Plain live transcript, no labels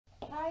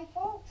Hi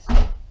folks,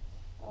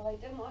 well I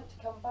didn't want to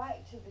come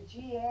back to the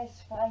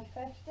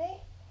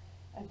GS550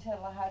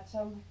 until I had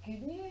some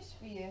good news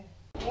for you.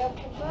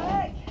 Welcome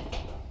back,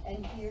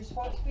 and here's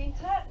what's been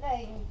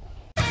happening.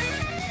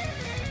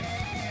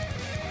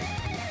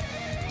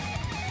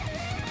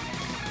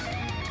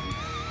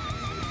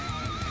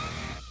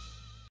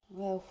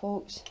 Well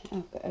folks,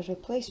 I've got a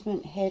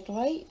replacement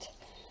headlight.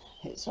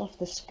 It's off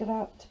the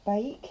scrapped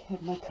bike in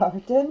my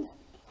garden.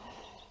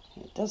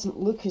 It doesn't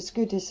look as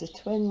good as the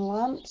twin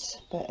lamps,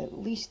 but at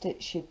least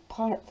it should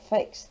part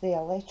fix the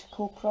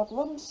electrical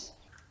problems.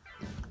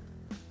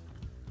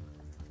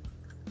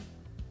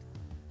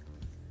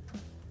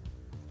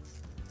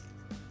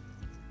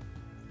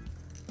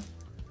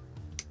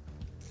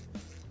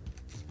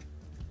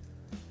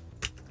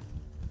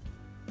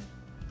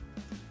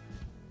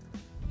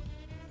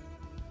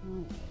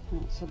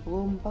 That's a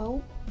blown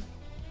bulb.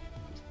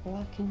 It's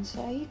black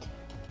inside.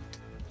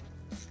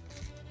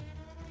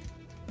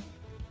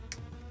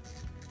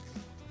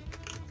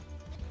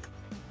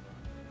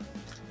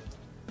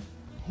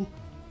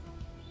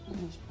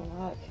 It's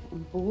black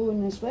and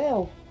blown as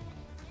well.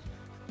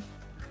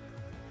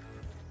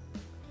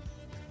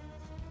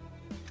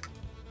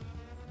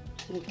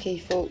 Okay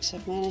folks,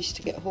 I've managed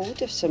to get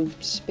hold of some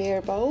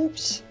spare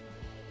bulbs.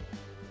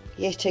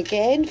 Yet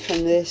again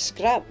from the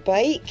scrap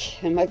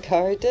bike in my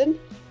garden.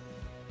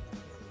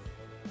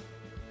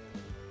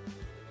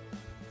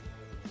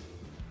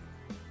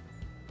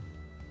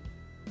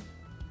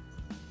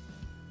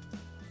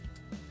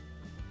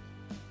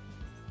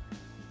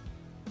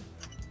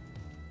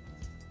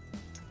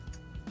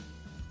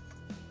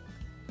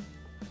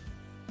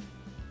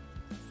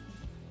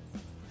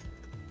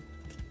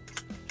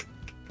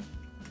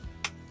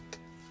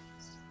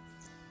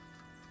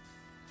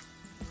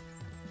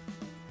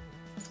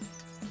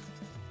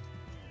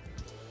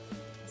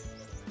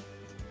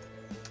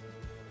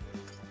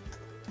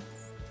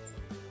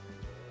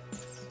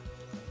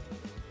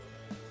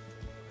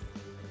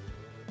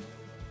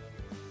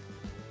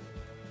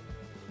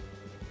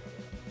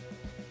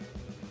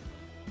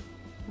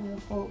 Well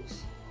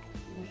folks,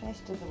 the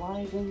rest of the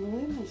wiring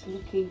loom is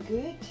looking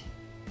good,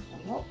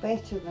 a lot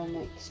better than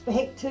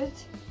expected,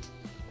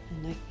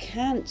 and I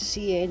can't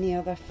see any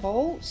other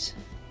faults.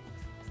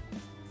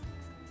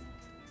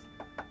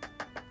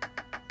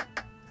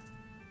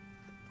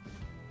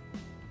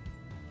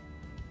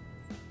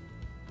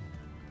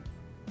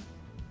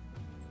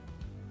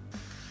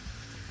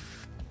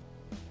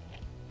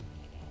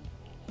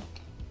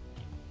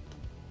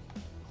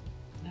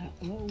 That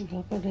little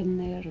rubber in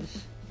there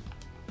is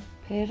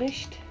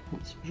perished,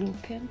 it's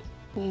broken.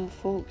 Well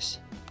folks,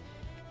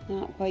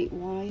 that white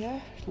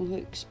wire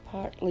looks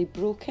partly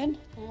broken.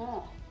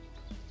 Ah,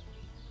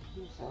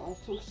 there's a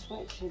little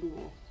switch in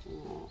there.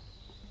 Ah,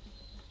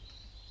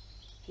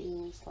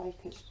 feels like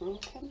it's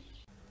broken.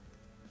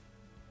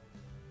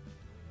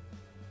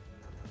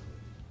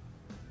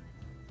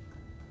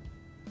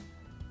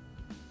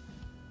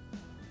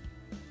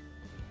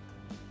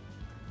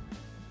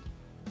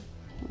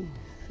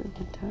 Full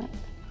attack.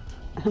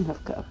 And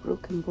I've got a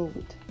broken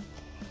bolt.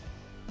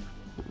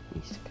 That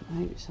needs to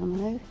come out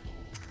somehow.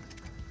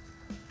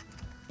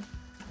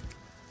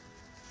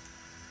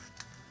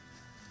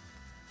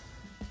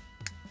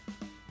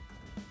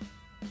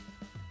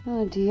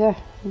 Oh dear,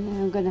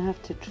 now I'm going to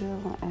have to drill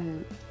it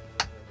out.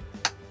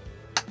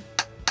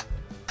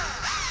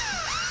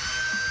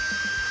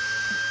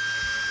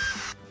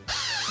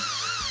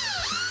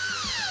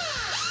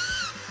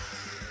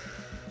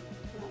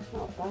 That's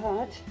not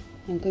bad.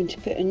 I'm going to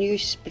put a new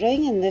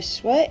spring in this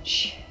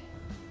switch.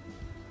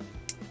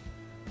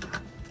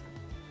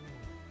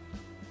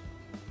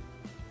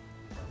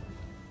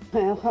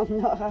 Well,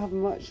 I'm not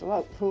having much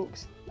luck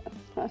folks.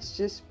 That's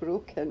just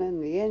broken,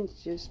 and the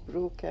end's just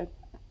broken.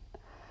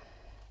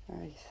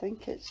 I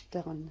think it's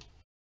done.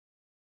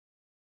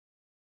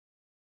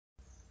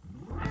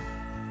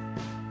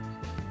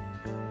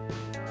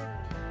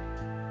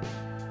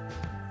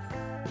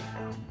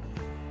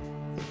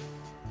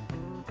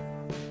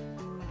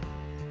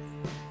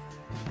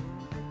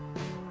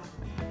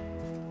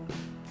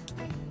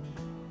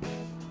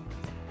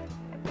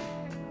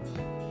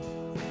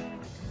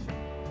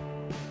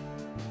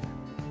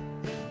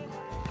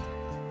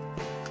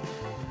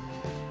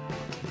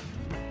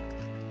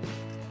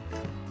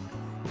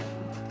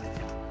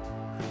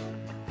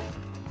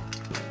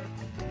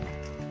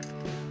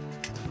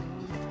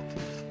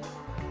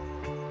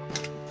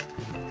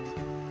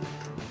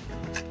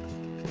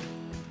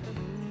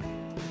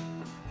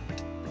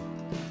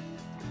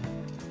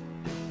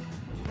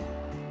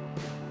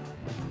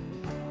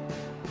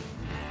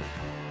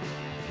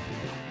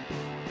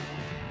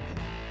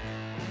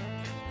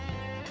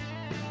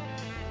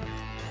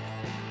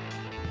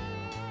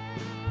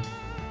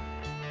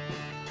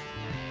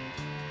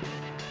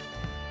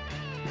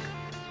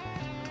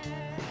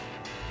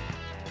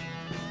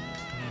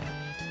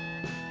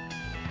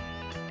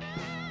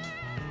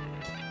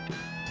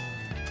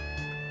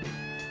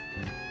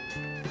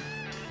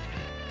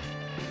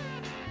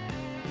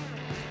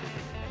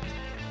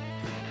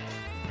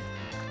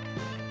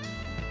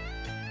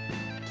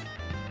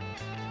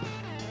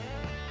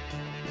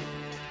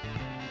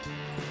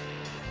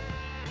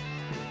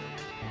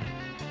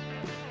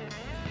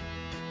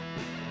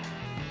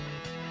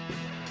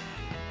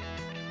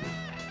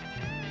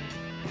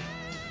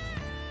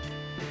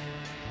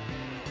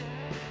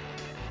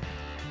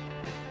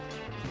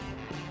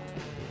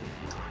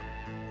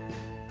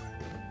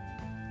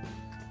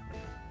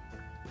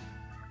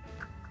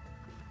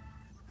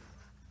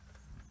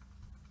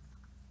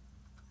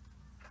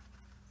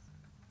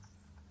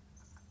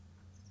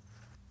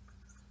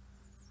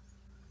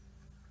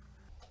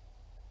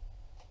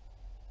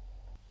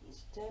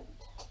 It's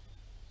dipped.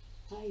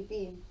 High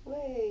beam.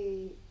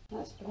 Way!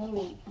 That's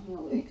brilliant. It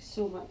looks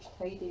so much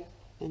tidier.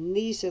 And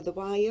these are the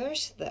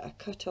wires that I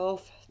cut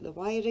off the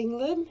wiring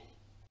loom.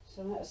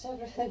 So that's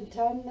everything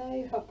done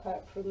now,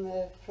 apart from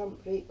the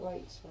front brake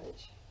light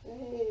switch.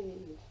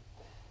 Hey.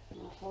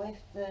 I've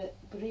left the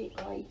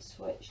brake light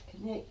switch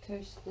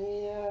connectors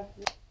there.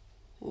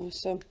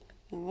 Awesome.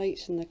 The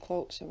lights and the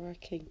clocks are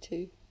working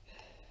too.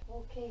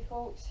 Okay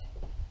folks,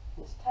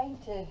 it's time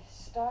to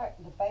start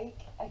the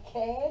bike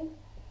again.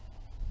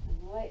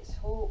 And let's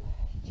hope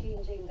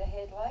changing the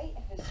headlight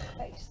has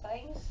fixed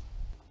things.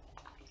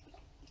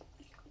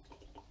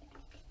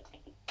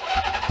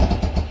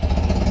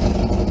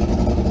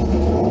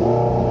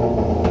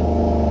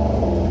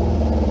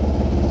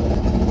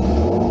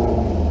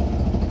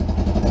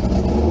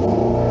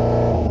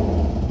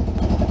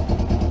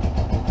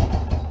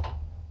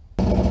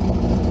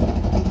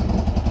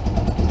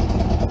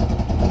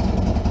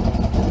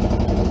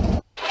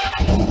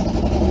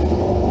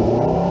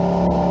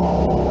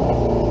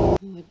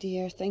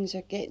 Things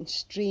are getting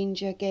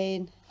strange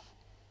again.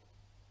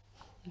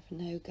 I've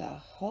now got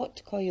a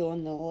hot coil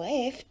on the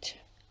left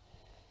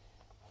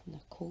and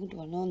a cold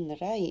one on the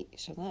right,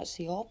 so that's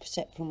the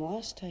opposite from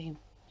last time.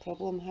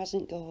 Problem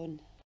hasn't gone.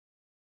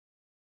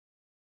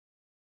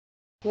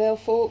 Well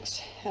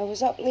folks, I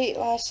was up late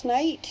last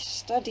night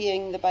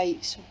studying the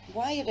bike's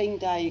wiring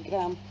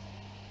diagram,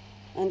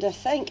 and I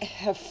think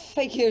I've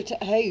figured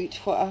out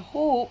what I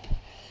hope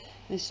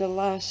is the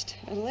last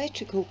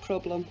electrical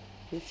problem.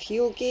 The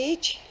fuel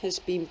gauge has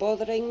been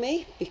bothering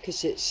me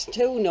because it's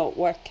still not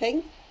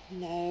working.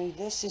 Now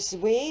this is the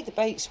way the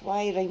bike's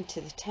wiring to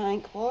the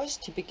tank was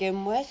to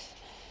begin with.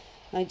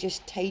 I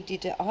just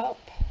tidied it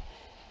up,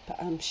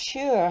 but I'm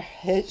sure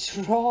it's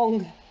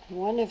wrong.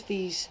 One of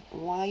these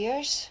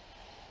wires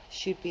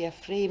should be a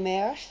frame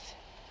earth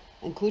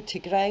and go to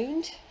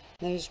ground.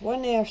 There's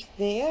one earth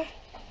there,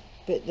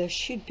 but there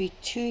should be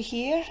two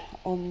here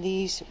on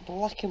these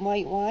black and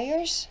white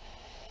wires.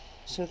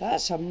 So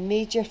that's a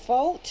major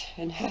fault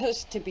and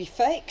has to be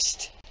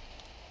fixed.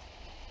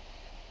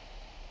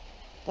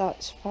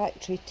 That's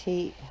factory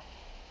tape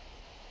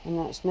and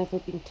that's never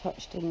been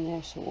touched in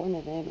there, so one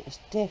of them is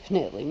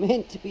definitely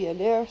meant to be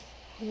an earth.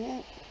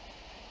 Yeah.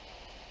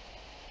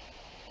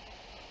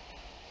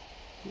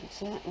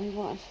 Exactly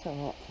what I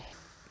thought.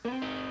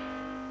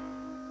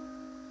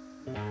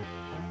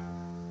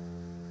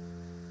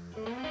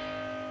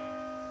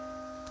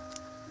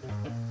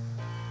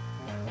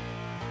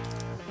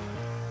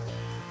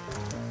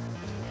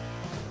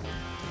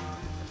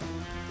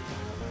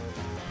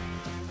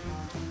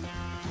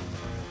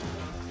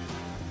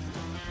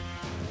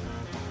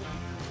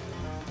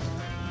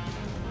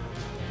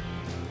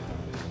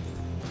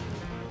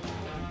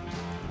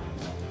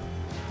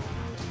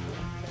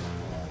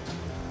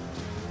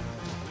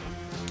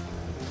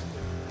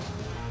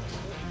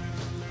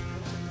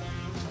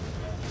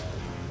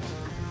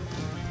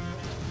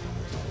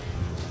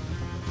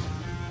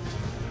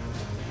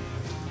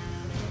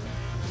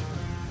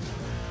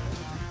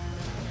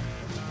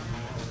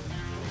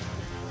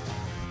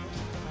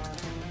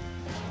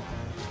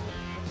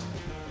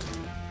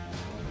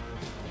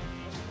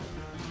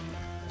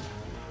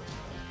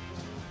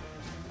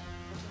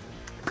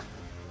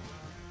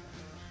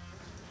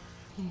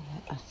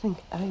 I think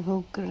I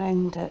will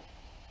ground it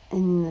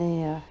in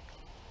there,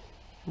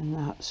 and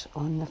that's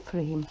on the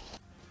frame.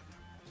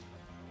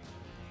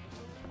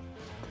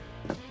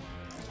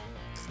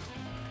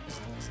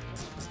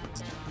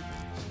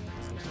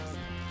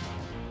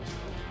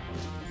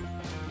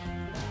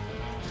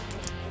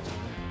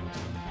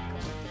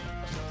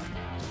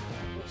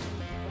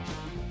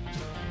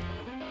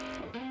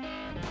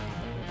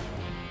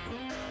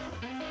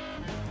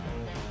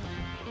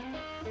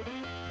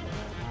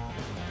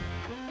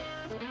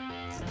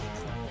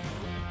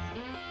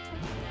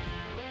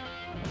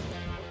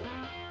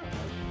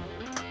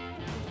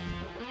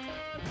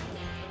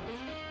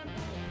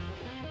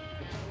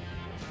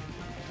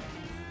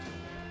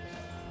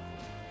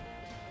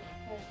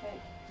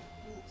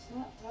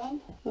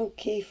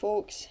 Okay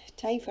folks,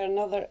 time for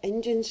another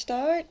engine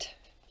start.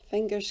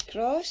 Fingers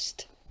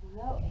crossed.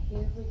 Well,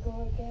 here we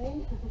go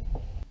again.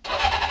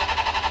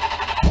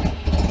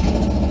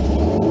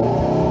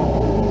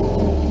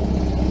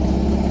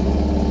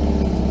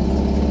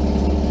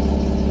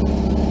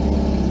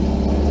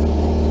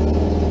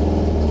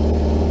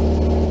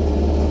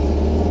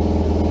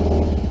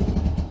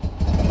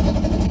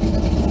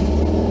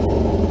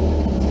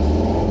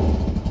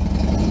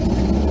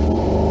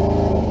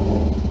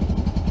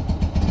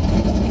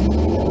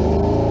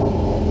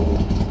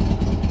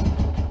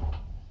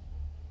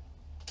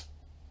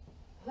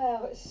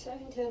 Well, it's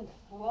sounding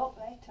a lot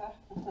better,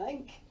 I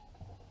think.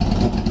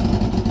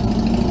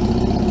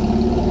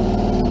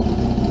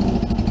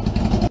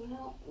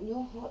 Well,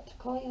 no hot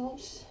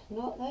coils,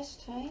 not this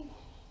time.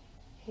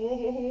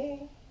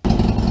 Hey.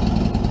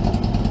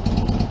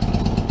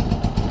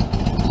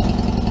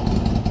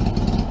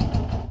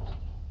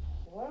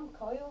 Warm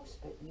coils,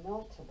 but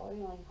not a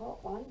boiling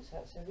hot ones.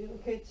 That's a real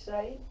good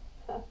sign.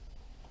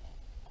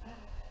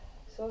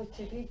 So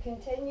to be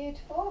continued,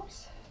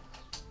 folks.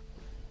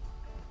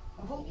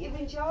 I hope you've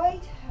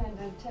enjoyed, and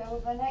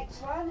until the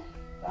next one,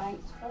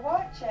 thanks for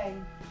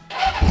watching.